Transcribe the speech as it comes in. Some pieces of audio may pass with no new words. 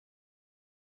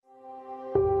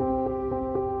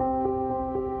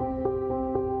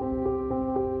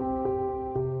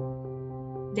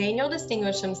Daniel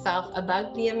distinguished himself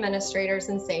above the administrators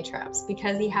and satraps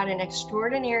because he had an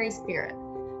extraordinary spirit.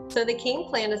 So the king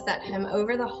planned to set him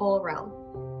over the whole realm.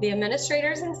 The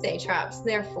administrators and satraps,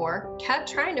 therefore,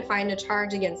 kept trying to find a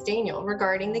charge against Daniel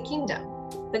regarding the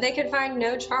kingdom, but they could find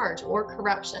no charge or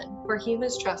corruption, for he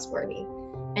was trustworthy,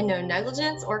 and no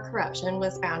negligence or corruption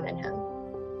was found in him.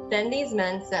 Then these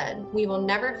men said, "We will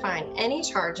never find any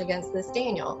charge against this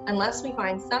Daniel unless we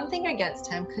find something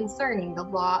against him concerning the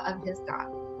law of his God."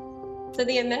 So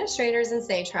the administrators and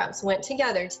satraps went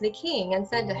together to the king and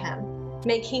said to him,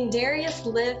 "May King Darius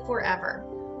live forever.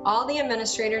 All the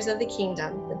administrators of the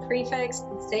kingdom, the prefects,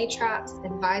 the satraps,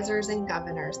 advisors, and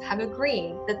governors have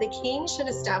agreed that the king should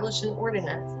establish an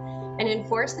ordinance and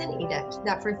enforce an edict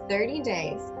that for 30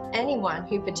 days, anyone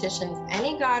who petitions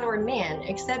any god or man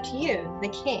except you, the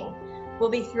king, will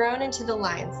be thrown into the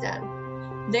lion's den.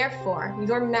 Therefore,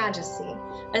 your majesty,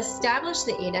 establish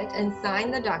the edict and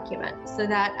sign the document, so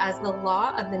that as the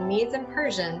law of the Medes and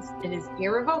Persians, it is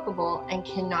irrevocable and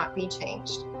cannot be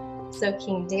changed." So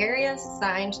King Darius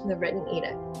signed the written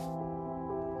edict.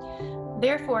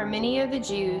 Therefore, many of the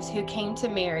Jews who came to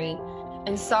Mary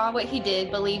and saw what he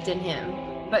did believed in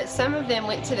him. But some of them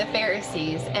went to the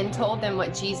Pharisees and told them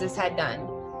what Jesus had done.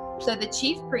 So the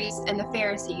chief priests and the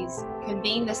Pharisees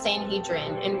convened the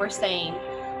Sanhedrin and were saying,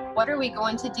 "What are we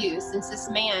going to do, since this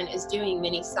man is doing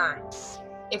many signs?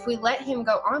 If we let him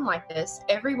go on like this,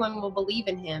 everyone will believe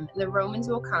in him, and the Romans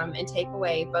will come and take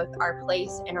away both our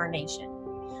place and our nation."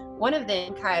 One of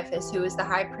them, Caiaphas, who was the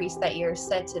high priest that year,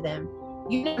 said to them,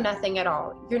 "You know nothing at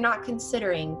all. You're not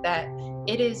considering that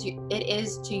it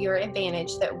is to your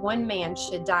advantage that one man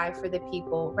should die for the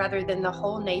people rather than the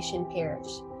whole nation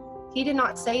perish." He did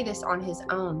not say this on his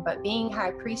own, but being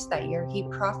high priest that year, he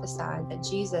prophesied that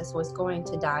Jesus was going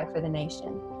to die for the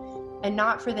nation, and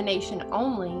not for the nation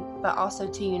only, but also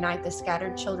to unite the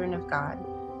scattered children of God.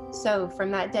 So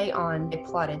from that day on, they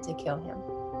plotted to kill him.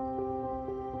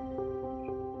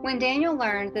 When Daniel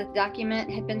learned that the document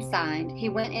had been signed, he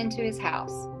went into his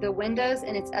house. The windows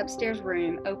in its upstairs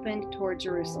room opened toward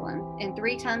Jerusalem, and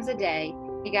 3 times a day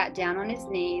he got down on his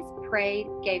knees, prayed,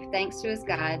 gave thanks to his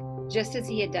God, just as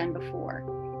he had done before.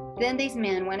 Then these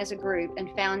men went as a group and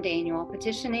found Daniel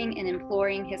petitioning and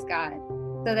imploring his God.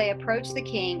 So they approached the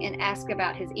king and asked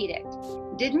about his edict.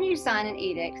 "Didn't you sign an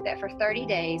edict that for 30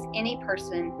 days any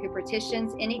person who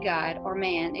petitions any god or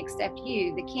man except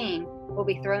you, the king, will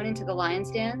be thrown into the lion's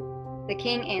den?" The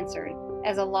king answered,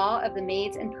 "As a law of the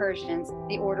Medes and Persians,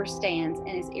 the order stands and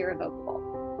is irrevocable."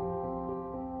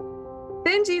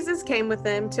 Then Jesus came with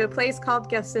them to a place called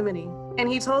Gethsemane, and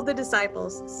he told the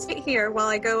disciples, "Sit here while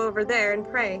I go over there and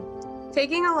pray."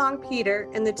 Taking along Peter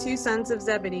and the 2 sons of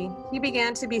Zebedee, he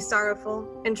began to be sorrowful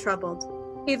and troubled.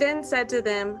 He then said to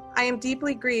them, "I am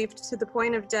deeply grieved to the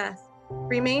point of death.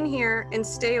 Remain here and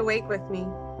stay awake with me."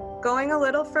 Going a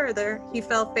little further, he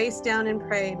fell face down and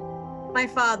prayed, "My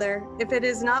Father, if it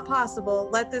is not possible,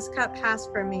 let this cup pass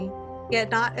from me,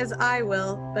 yet not as I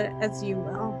will, but as you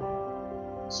will."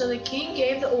 So the king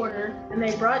gave the order, and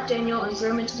they brought Daniel and threw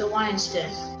him into the lion's den.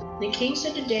 The king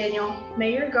said to Daniel,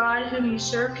 "May your God, whom you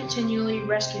serve continually,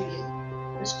 rescue you."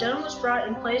 The stone was brought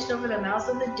and placed over the mouth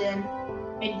of the den,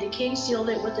 and the king sealed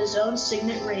it with his own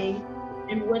signet ring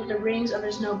and with the rings of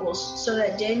his nobles, so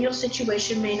that Daniel's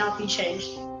situation may not be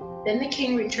changed. Then the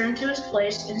king returned to his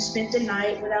place and spent the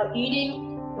night without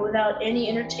eating and without any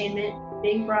entertainment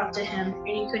being brought to him, and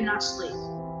he could not sleep.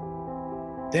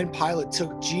 Then Pilate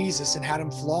took Jesus and had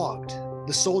him flogged.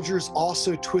 The soldiers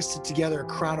also twisted together a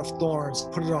crown of thorns,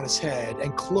 put it on his head,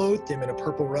 and clothed him in a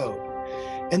purple robe.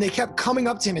 And they kept coming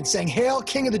up to him and saying, "Hail,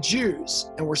 King of the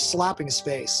Jews!" and were slapping his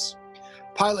face.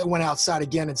 Pilate went outside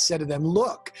again and said to them,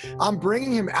 "Look, I'm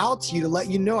bringing him out to you to let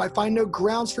you know I find no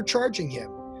grounds for charging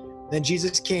him." Then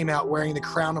Jesus came out wearing the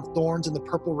crown of thorns and the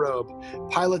purple robe.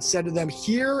 Pilate said to them,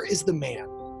 "Here is the man."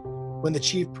 When the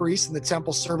chief priests and the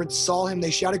temple servants saw him,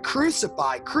 they shouted,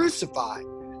 "Crucify, crucify!"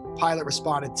 Pilate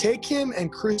responded, "Take him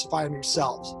and crucify him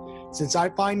yourselves, since I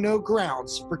find no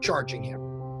grounds for charging him."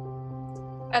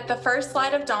 At the first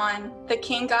light of dawn, the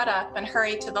king got up and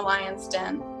hurried to the lion's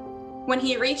den. When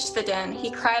he reached the den, he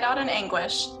cried out in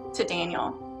anguish to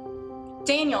Daniel.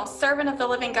 "Daniel, servant of the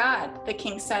living God," the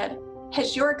king said,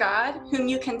 "has your God, whom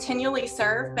you continually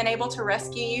serve, been able to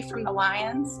rescue you from the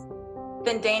lions?"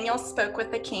 Then Daniel spoke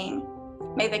with the king.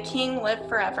 "May the king live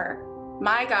forever.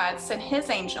 My God sent his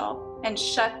angel and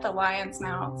shut the lions'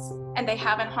 mouths, and they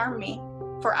haven't harmed me,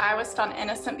 for I was found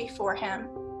innocent before him,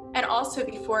 and also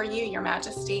before you, your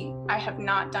majesty. I have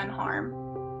not done harm."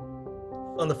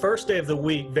 On the first day of the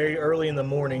week, very early in the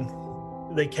morning,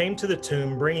 they came to the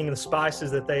tomb bringing the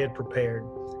spices that they had prepared.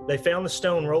 They found the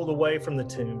stone rolled away from the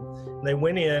tomb, and they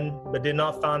went in but did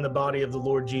not find the body of the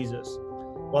Lord Jesus.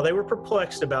 While they were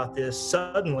perplexed about this,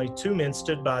 suddenly 2 men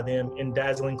stood by them in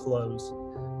dazzling clothes.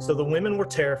 So the women were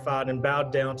terrified and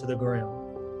bowed down to the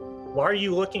ground. "Why are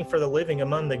you looking for the living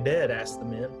among the dead?" asked the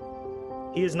men.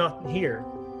 "He is not here,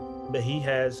 but he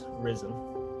has risen."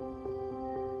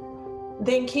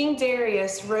 Then King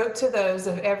Darius wrote to those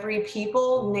of every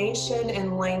people, nation,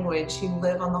 and language who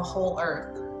live on the whole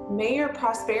earth, "May your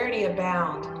prosperity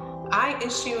abound. I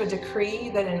issue a decree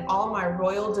that in all my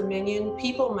royal dominion,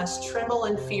 people must tremble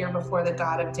and fear before the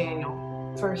God of Daniel.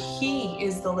 For he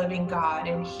is the living God,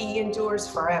 and he endures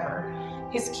forever.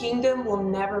 His kingdom will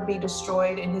never be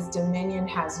destroyed, and his dominion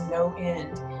has no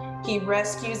end. He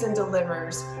rescues and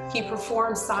delivers. He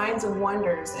performs signs and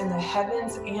wonders in the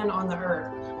heavens and on the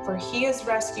earth, for he has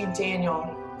rescued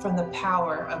Daniel from the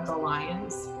power of the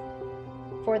lions."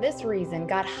 For this reason,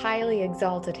 God highly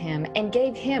exalted him and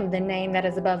gave him the name that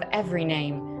is above every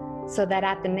name, so that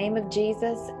at the name of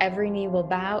Jesus, every knee will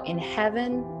bow in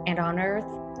heaven and on earth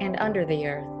and under the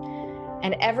earth,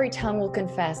 and every tongue will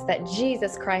confess that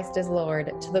Jesus Christ is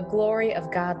Lord, to the glory of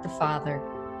God the Father.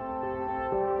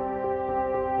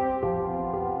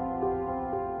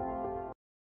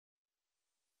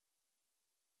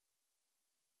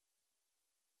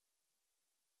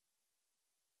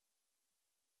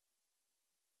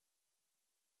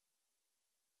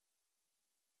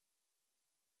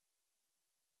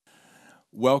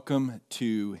 Welcome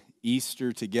to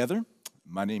Easter Together.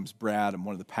 My name's Brad. I'm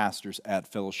one of the pastors at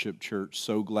Fellowship Church.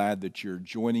 So glad that you're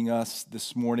joining us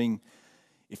this morning.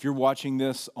 If you're watching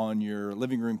this on your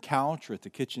living room couch or at the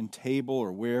kitchen table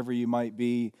or wherever you might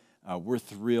be, we're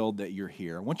thrilled that you're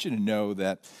here. I want you to know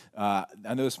that I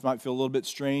know this might feel a little bit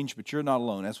strange, but you're not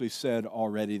alone. As we've said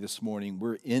already this morning,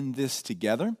 we're in this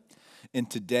together. And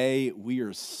today we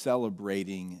are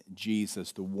celebrating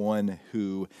Jesus, the one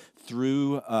who,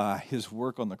 through his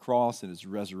work on the cross and his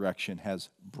resurrection, has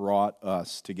brought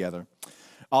us together.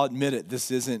 I'll admit it, this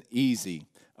isn't easy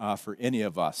for any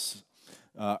of us.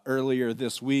 Earlier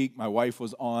this week, my wife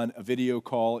was on a video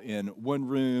call in one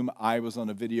room. I was on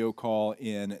a video call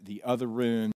in the other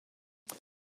room.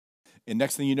 And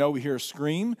next thing you know, we hear a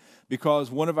scream because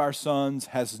one of our sons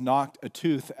has knocked a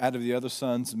tooth out of the other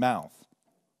son's mouth.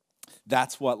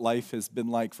 That's what life has been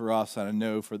like for us, and I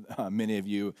know for many of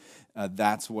you,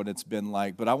 that's what it's been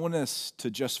like. But I want us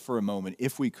to just for a moment,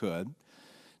 if we could,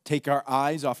 take our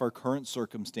eyes off our current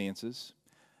circumstances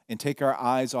and take our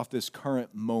eyes off this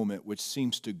current moment, which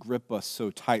seems to grip us so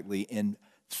tightly, and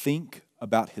think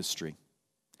about history.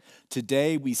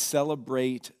 Today, we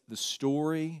celebrate the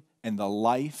story and the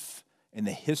life and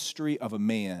the history of a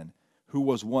man who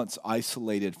was once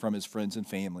isolated from his friends and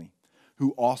family,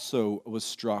 who also was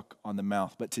struck on the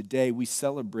mouth. But today we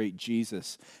celebrate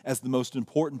Jesus as the most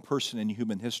important person in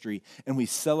human history, and we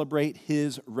celebrate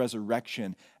his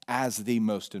resurrection as the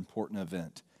most important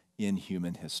event in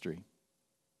human history.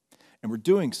 And we're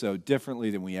doing so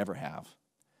differently than we ever have.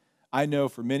 I know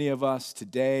for many of us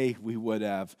today, we would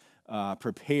have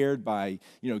prepared by,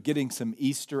 getting some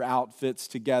Easter outfits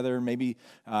together, maybe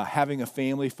having a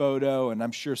family photo, and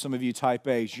I'm sure some of you type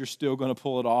A's, you're still going to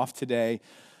pull it off today.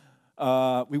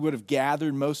 We would have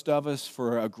gathered, most of us,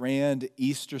 for a grand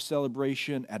Easter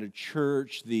celebration at a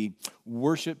church. The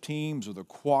worship teams or the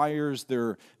choirs,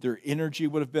 their energy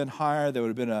would have been higher. There would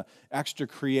have been an extra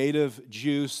creative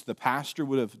juice. The pastor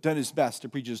would have done his best to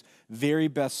preach his very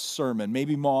best sermon.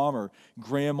 Maybe mom or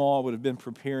grandma would have been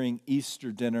preparing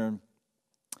Easter dinner.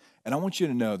 And I want you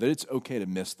to know that it's okay to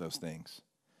miss those things.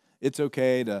 It's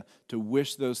okay to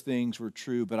wish those things were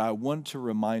true, but I want to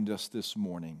remind us this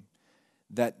morning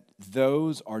that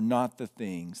those are not the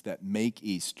things that make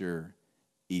Easter,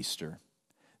 Easter.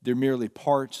 They're merely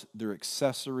parts, they're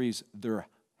accessories, they're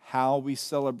how we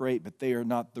celebrate, but they are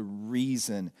not the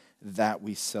reason that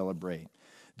we celebrate.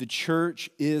 The church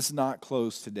is not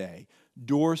closed today.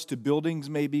 Doors to buildings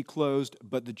may be closed,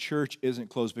 but the church isn't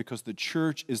closed because the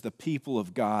church is the people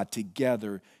of God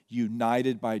together,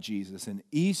 united by Jesus. And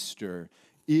Easter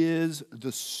is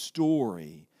the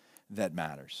story that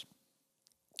matters.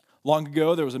 Long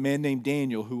ago, there was a man named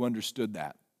Daniel who understood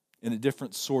that in a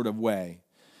different sort of way.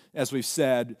 As we've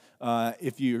said,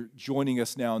 if you're joining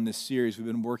us now in this series, we've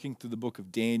been working through the book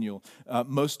of Daniel.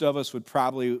 Most of us would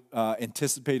probably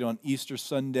anticipate on Easter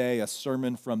Sunday a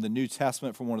sermon from the New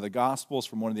Testament, from one of the Gospels,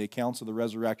 from one of the accounts of the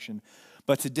resurrection.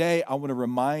 But today, I want to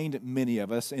remind many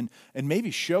of us, and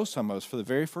maybe show some of us for the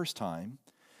very first time,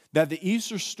 that the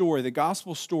Easter story, the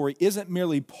gospel story, isn't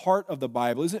merely part of the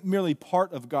Bible, isn't merely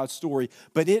part of God's story,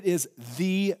 but it is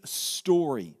the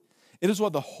story. It is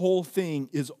what the whole thing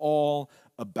is all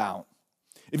about.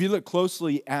 If you look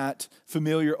closely at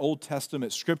familiar Old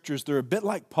Testament scriptures, they're a bit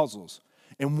like puzzles.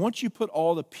 And once you put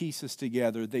all the pieces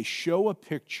together, they show a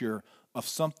picture of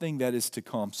something that is to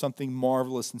come, something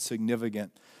marvelous and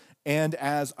significant. And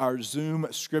as our Zoom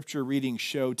scripture reading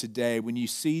showed today, when you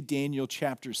see Daniel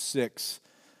chapter 6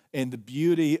 and the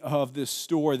beauty of this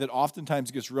story that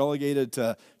oftentimes gets relegated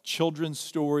to children's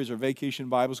stories or vacation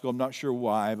Bible school, I'm not sure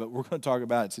why, but we're going to talk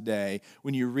about it today.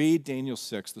 When you read Daniel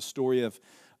 6, the story of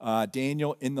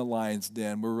Daniel in the lion's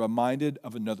den, we're reminded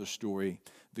of another story,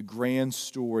 the grand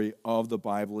story of the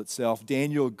Bible itself.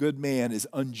 Daniel, a good man, is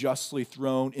unjustly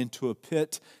thrown into a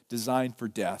pit designed for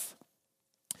death.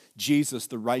 Jesus,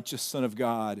 the righteous Son of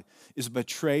God, is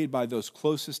betrayed by those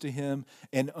closest to him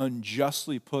and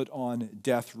unjustly put on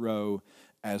death row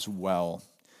as well.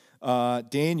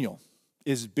 Daniel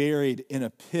is buried in a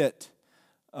pit.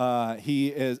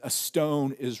 A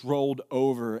stone is rolled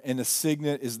over, and a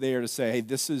signet is there to say, hey,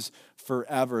 this is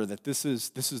forever, that this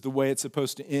is the way it's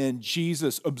supposed to end.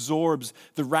 Jesus absorbs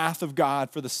the wrath of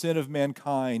God for the sin of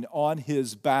mankind on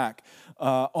his back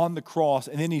on the cross,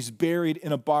 and then he's buried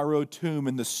in a borrowed tomb,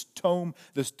 and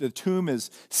the tomb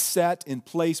is set in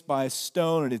place by a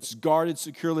stone, and it's guarded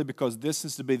securely because this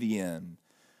is to be the end.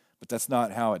 But that's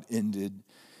not how it ended.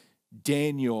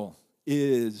 Daniel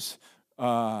is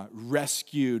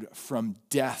rescued from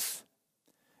death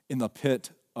in the pit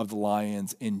of the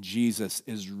lions, and Jesus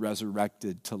is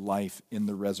resurrected to life in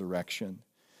the resurrection.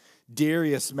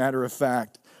 Darius, matter of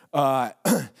fact,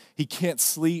 he can't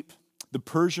sleep. The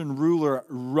Persian ruler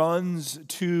runs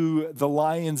to the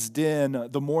lion's den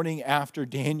the morning after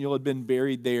Daniel had been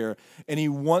buried there, and he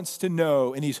wants to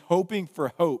know, and he's hoping for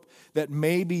hope that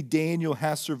maybe Daniel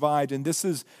has survived. And this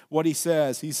is what he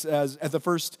says. He says, at the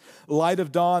first light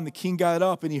of dawn, the king got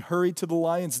up and he hurried to the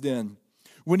lion's den.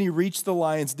 When he reached the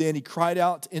lion's den, he cried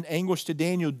out in anguish to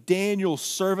Daniel, Daniel,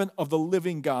 servant of the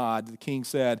living God, the king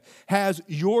said, has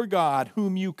your God,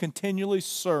 whom you continually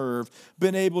serve,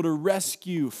 been able to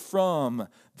rescue from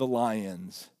the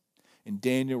lions? And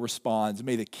Daniel responds,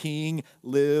 may the king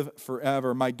live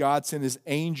forever. My God sent his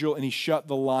angel, and he shut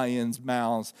the lions'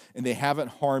 mouths, and they haven't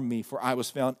harmed me, for I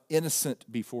was found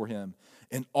innocent before him,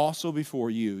 and also before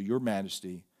you, your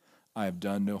majesty, I have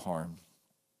done no harm.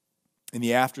 In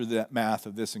the aftermath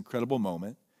of this incredible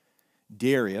moment,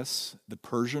 Darius, the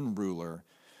Persian ruler,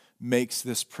 makes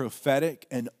this prophetic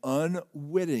and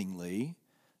unwittingly,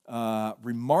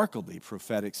 remarkably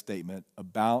prophetic statement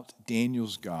about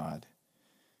Daniel's God.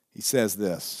 He says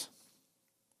this,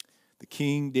 the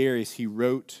king Darius, he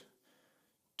wrote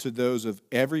to those of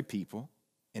every people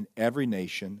and every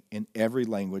nation and every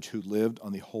language who lived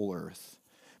on the whole earth.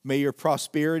 May your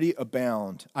prosperity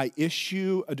abound. I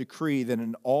issue a decree that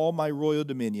in all my royal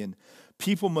dominion,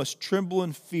 people must tremble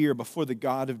in fear before the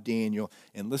God of Daniel.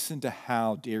 And listen to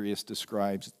how Darius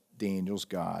describes Daniel's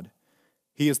God.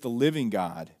 He is the living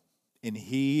God, and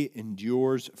he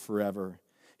endures forever.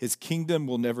 His kingdom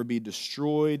will never be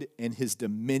destroyed, and his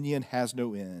dominion has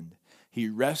no end. He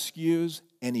rescues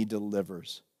and he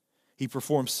delivers. He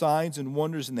performs signs and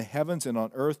wonders in the heavens and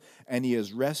on earth, and he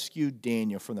has rescued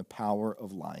Daniel from the power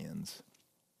of lions.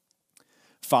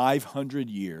 500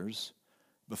 years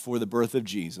before the birth of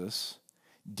Jesus,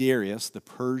 Darius, the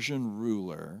Persian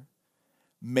ruler,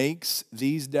 makes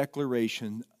these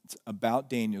declarations about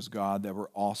Daniel's God that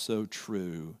were also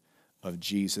true of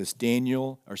Jesus.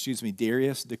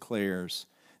 Darius declares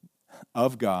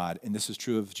of God, and this is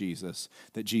true of Jesus,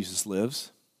 that Jesus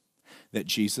lives, that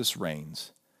Jesus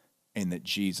reigns, and that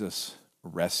Jesus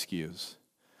rescues.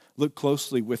 Look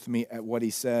closely with me at what he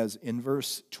says. In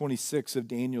verse 26 of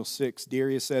Daniel 6,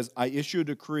 Darius says, I issue a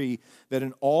decree that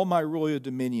in all my royal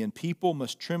dominion, people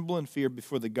must tremble in fear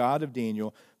before the God of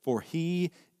Daniel, for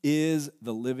he is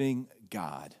the living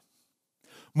God.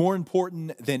 More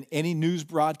important than any news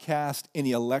broadcast,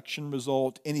 any election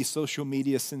result, any social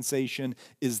media sensation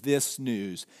is this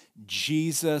news.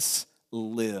 Jesus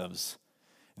lives.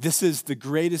 This is the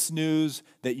greatest news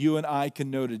that you and I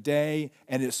can know today,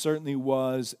 and it certainly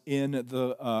was in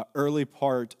the early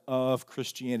part of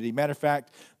Christianity. Matter of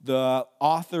fact, the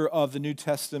author of the New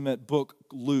Testament book,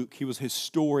 Luke, he was a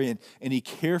historian, and he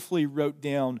carefully wrote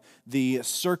down the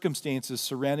circumstances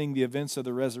surrounding the events of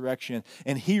the resurrection,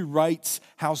 and he writes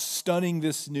how stunning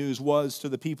this news was to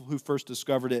the people who first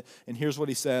discovered it. And here's what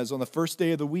he says. On the first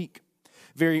day of the week,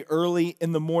 Very early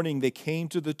in the morning, they came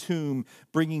to the tomb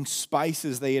bringing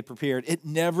spices they had prepared. It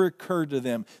never occurred to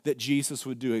them that Jesus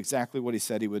would do exactly what he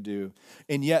said he would do.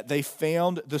 And yet they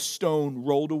found the stone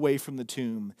rolled away from the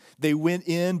tomb. They went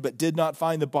in but did not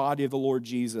find the body of the Lord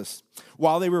Jesus.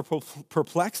 While they were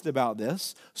perplexed about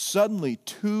this, suddenly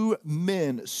 2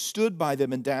 men stood by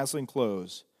them in dazzling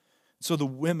clothes. So the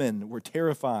women were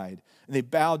terrified and they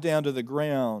bowed down to the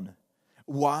ground.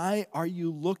 "Why are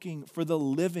you looking for the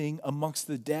living amongst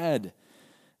the dead?"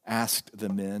 asked the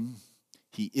men.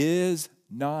 "He is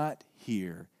not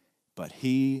here, but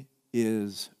he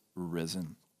is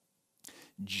risen."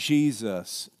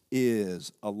 Jesus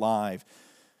is alive.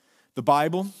 The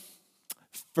Bible,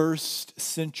 first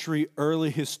century early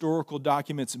historical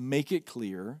documents make it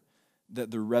clear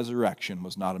that the resurrection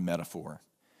was not a metaphor.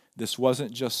 This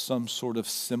wasn't just some sort of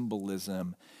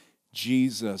symbolism.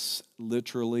 Jesus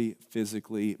literally,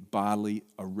 physically, bodily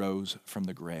arose from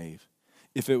the grave.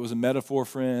 If it was a metaphor,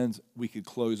 friends, we could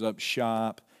close up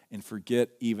shop and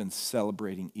forget even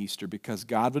celebrating Easter because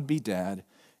God would be dead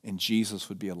and Jesus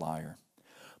would be a liar.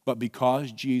 But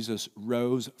because Jesus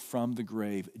rose from the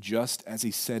grave just as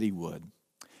he said he would,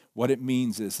 what it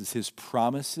means is his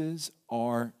promises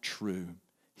are true.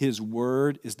 His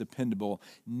word is dependable,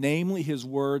 namely his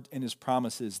word and his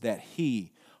promises that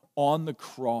he, on the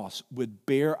cross, would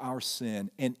bear our sin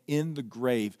and in the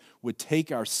grave would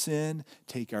take our sin,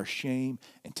 take our shame,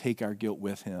 and take our guilt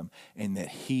with him, and that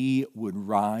he would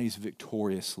rise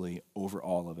victoriously over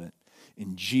all of it.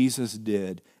 And Jesus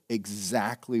did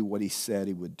exactly what he said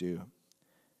he would do.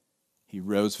 He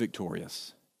rose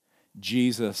victorious.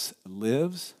 Jesus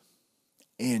lives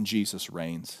and Jesus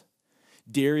reigns.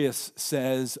 Darius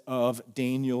says of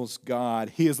Daniel's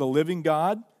God, he is the living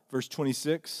God, verse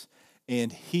 26,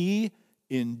 and he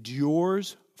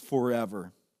endures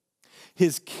forever.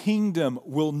 His kingdom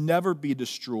will never be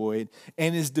destroyed,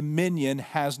 and his dominion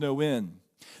has no end.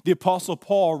 The Apostle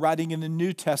Paul, writing in the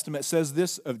New Testament, says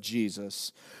this of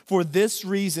Jesus: "For this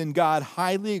reason God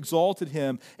highly exalted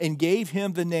him and gave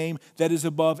him the name that is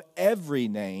above every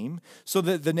name, so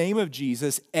that the name of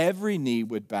Jesus every knee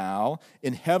would bow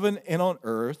in heaven and on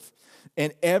earth,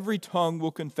 and every tongue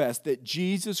will confess that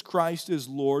Jesus Christ is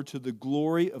Lord, to the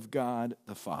glory of God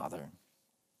the Father."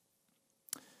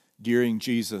 During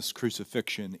Jesus'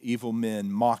 crucifixion, evil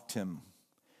men mocked him.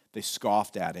 They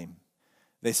scoffed at him.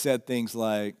 They said things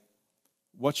like,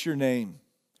 "What's your name?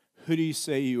 Who do you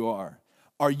say you are?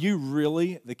 Are you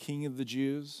really the King of the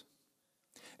Jews?"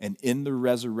 And in the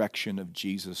resurrection of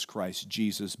Jesus Christ,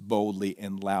 Jesus boldly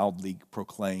and loudly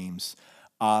proclaims,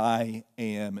 "I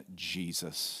am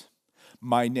Jesus.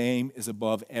 My name is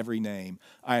above every name.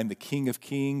 I am the King of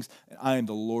kings, and I am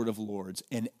the Lord of lords."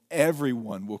 And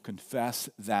everyone will confess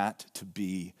that to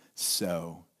be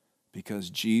so, because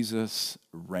Jesus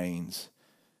reigns.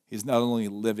 He's not only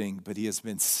living, but he has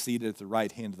been seated at the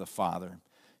right hand of the Father.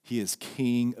 He is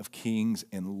King of kings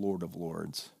and Lord of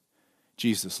lords.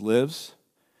 Jesus lives,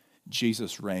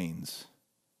 Jesus reigns,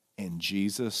 and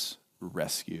Jesus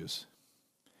rescues.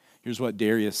 Here's what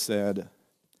Darius said: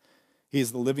 "He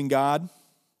is the living God.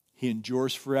 He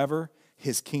endures forever.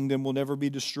 His kingdom will never be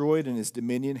destroyed, and his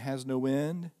dominion has no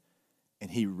end.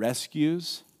 And he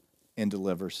rescues and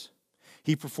delivers.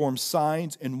 He performs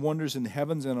signs and wonders in the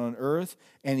heavens and on earth,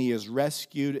 and he has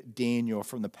rescued Daniel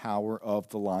from the power of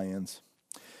the lions."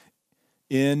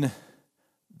 In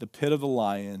the pit of the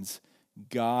lions,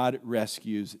 God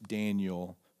rescues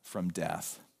Daniel from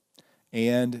death.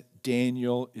 And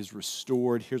Daniel is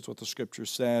restored. Here's what the scripture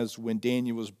says: "When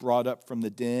Daniel was brought up from the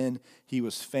den, he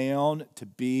was found to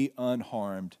be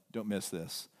unharmed." Don't miss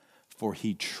this. "For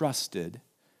he trusted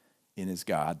in his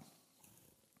God."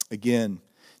 Again,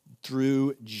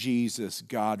 through Jesus,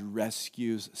 God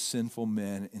rescues sinful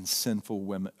men and sinful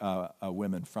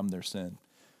women from their sin.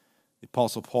 The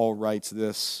Apostle Paul writes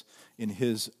this in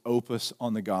his opus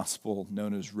on the gospel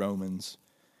known as Romans: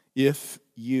 If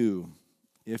you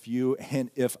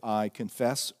and if I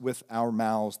confess with our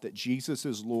mouths that Jesus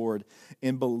is Lord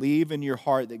and believe in your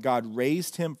heart that God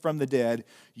raised him from the dead,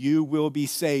 you will be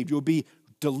saved. You'll be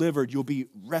delivered. You'll be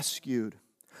rescued.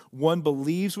 One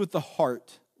believes with the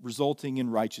heart, resulting in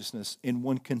righteousness, and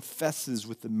one confesses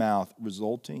with the mouth,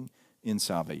 resulting in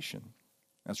salvation.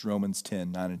 That's Romans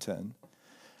 10, 9 and 10.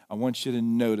 I want you to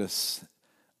notice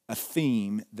a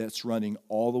theme that's running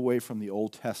all the way from the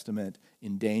Old Testament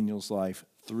in Daniel's life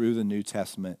through the New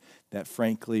Testament that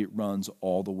frankly runs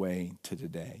all the way to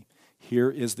today. Here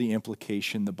is the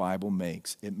implication the Bible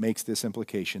makes. It makes this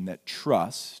implication that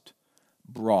trust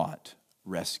brought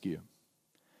rescue.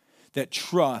 that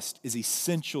trust is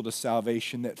essential to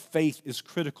salvation, that faith is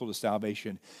critical to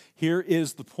salvation. Here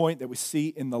is the point that we see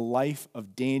in the life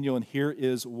of Daniel, and here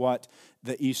is what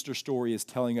the Easter story is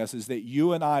telling us, is that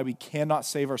you and I, we cannot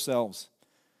save ourselves.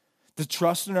 The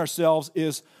trust in ourselves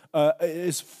is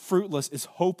fruitless, is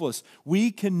hopeless.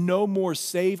 We can no more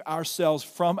save ourselves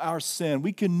from our sin.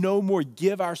 We can no more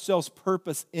give ourselves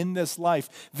purpose in this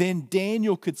life than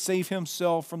Daniel could save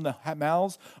himself from the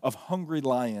mouths of hungry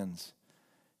lions.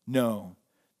 No,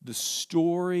 the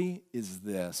story is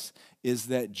this, is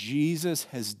that Jesus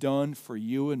has done for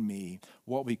you and me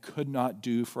what we could not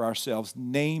do for ourselves.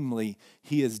 Namely,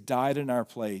 he has died in our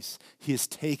place. He has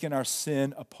taken our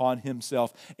sin upon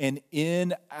himself. And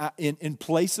in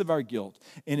place of our guilt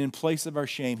and in place of our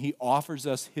shame, he offers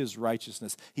us his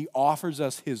righteousness. He offers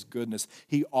us his goodness.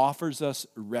 He offers us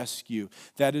rescue.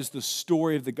 That is the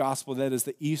story of the gospel. That is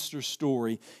the Easter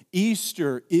story.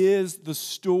 Easter is the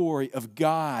story of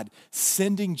God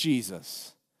sending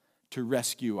Jesus to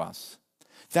rescue us.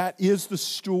 That is the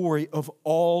story of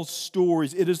all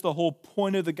stories. It is the whole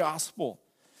point of the gospel.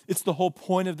 It's the whole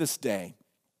point of this day.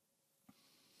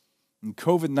 And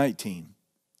COVID-19,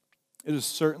 it has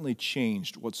certainly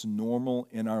changed what's normal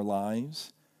in our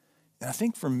lives. And I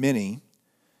think for many,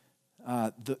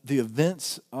 the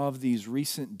events of these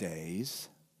recent days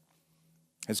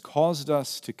has caused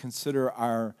us to consider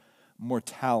our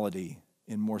mortality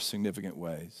in more significant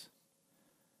ways.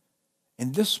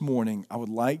 And this morning, I would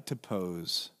like to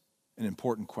pose an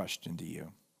important question to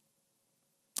you.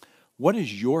 What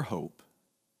is your hope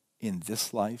in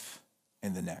this life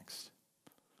and the next?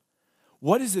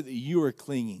 What is it that you are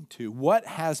clinging to? What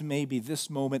has maybe this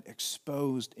moment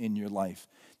exposed in your life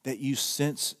that you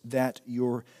sense that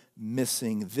you're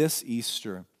missing this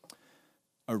Easter?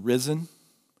 A risen,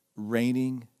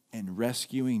 reigning, and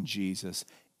rescuing Jesus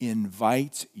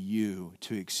invites you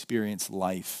to experience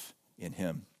life in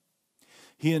him.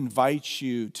 He invites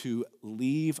you to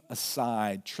leave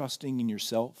aside trusting in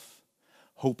yourself,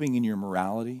 hoping in your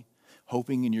morality,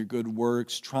 hoping in your good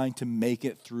works, trying to make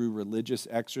it through religious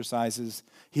exercises.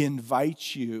 He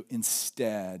invites you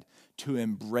instead to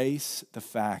embrace the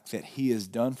fact that he has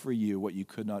done for you what you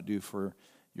could not do for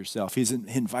yourself. He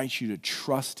invites you to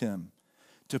trust him,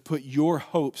 to put your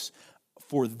hopes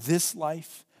for this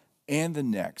life and the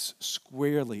next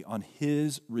squarely on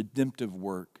his redemptive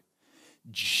work.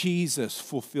 Jesus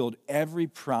fulfilled every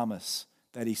promise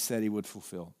that he said he would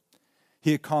fulfill.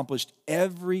 He accomplished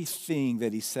everything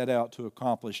that he set out to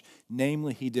accomplish.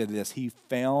 Namely, he did this. He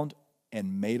found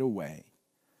and made a way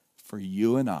for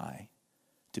you and I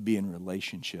to be in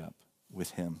relationship with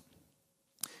him.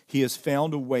 He has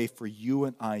found a way for you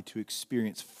and I to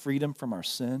experience freedom from our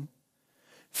sin,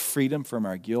 freedom from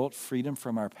our guilt, freedom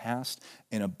from our past,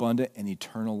 and abundant and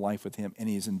eternal life with him. And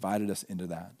he has invited us into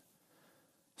that.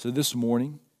 So this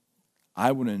morning,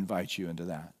 I want to invite you into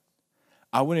that.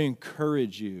 I want to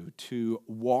encourage you to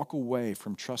walk away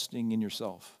from trusting in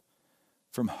yourself,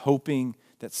 from hoping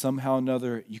that somehow or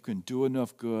another you can do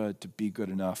enough good to be good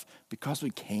enough, because we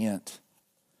can't.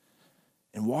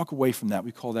 And walk away from that.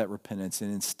 We call that repentance.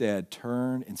 And instead,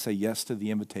 turn and say yes to the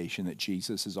invitation that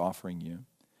Jesus is offering you.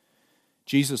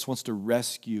 Jesus wants to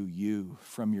rescue you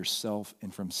from yourself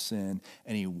and from sin,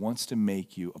 and he wants to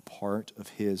make you a part of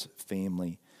his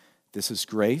family. This is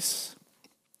grace.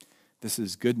 This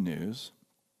is good news.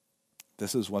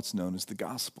 This is what's known as the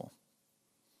gospel.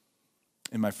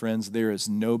 And my friends, there is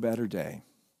no better day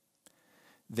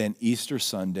than Easter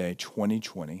Sunday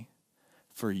 2020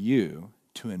 for you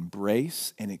to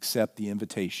embrace and accept the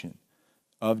invitation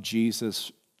of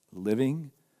Jesus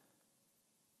living,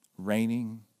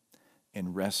 reigning,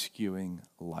 and rescuing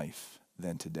life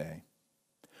than today.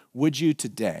 Would you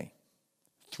today,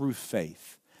 through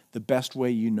faith, the best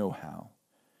way you know how,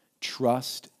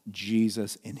 trust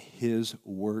Jesus in his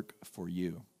work for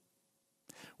you?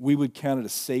 We would count it a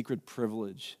sacred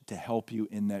privilege to help you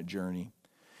in that journey.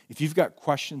 If you've got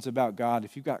questions about God,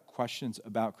 if you've got questions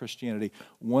about Christianity,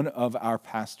 one of our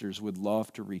pastors would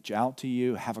love to reach out to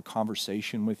you, have a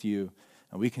conversation with you,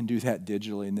 and we can do that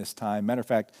digitally in this time. Matter of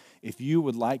fact, if you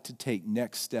would like to take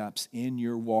next steps in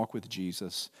your walk with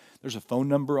Jesus, there's a phone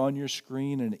number on your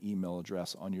screen and an email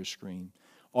address on your screen.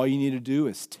 All you need to do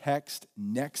is text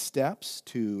next steps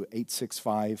to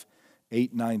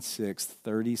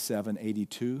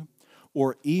 865-896-3782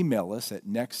 or email us at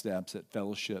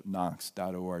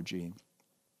nextsteps@fellowshipknox.org.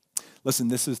 Listen,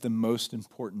 this is the most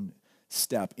important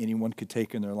step anyone could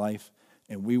take in their life,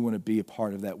 and we want to be a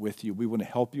part of that with you. We want to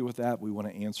help you with that. We want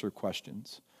to answer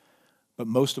questions. But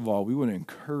most of all, we want to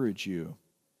encourage you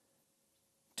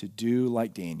to do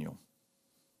like Daniel,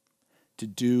 to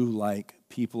do like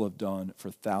people have done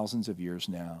for thousands of years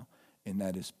now, and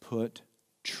that is put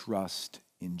trust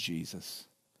in Jesus.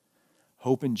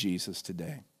 Hope in Jesus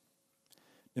today.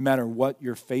 No matter what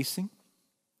you're facing,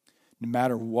 no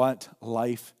matter what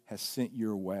life has sent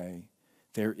your way,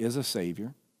 there is a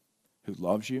Savior who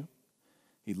loves you.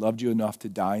 He loved you enough to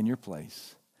die in your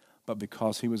place, but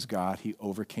because he was God, he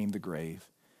overcame the grave.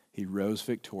 He rose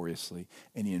victoriously,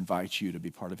 and he invites you to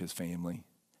be part of his family.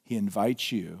 He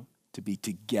invites you to be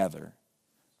together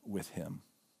with him.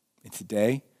 And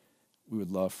today, we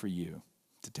would love for you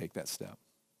to take that step.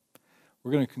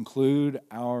 We're going to conclude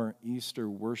our Easter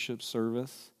worship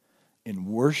service in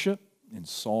worship, in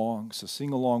song. So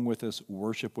sing along with us,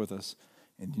 worship with us,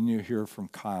 and then you'll hear from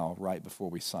Kyle right before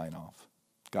we sign off.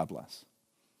 God bless.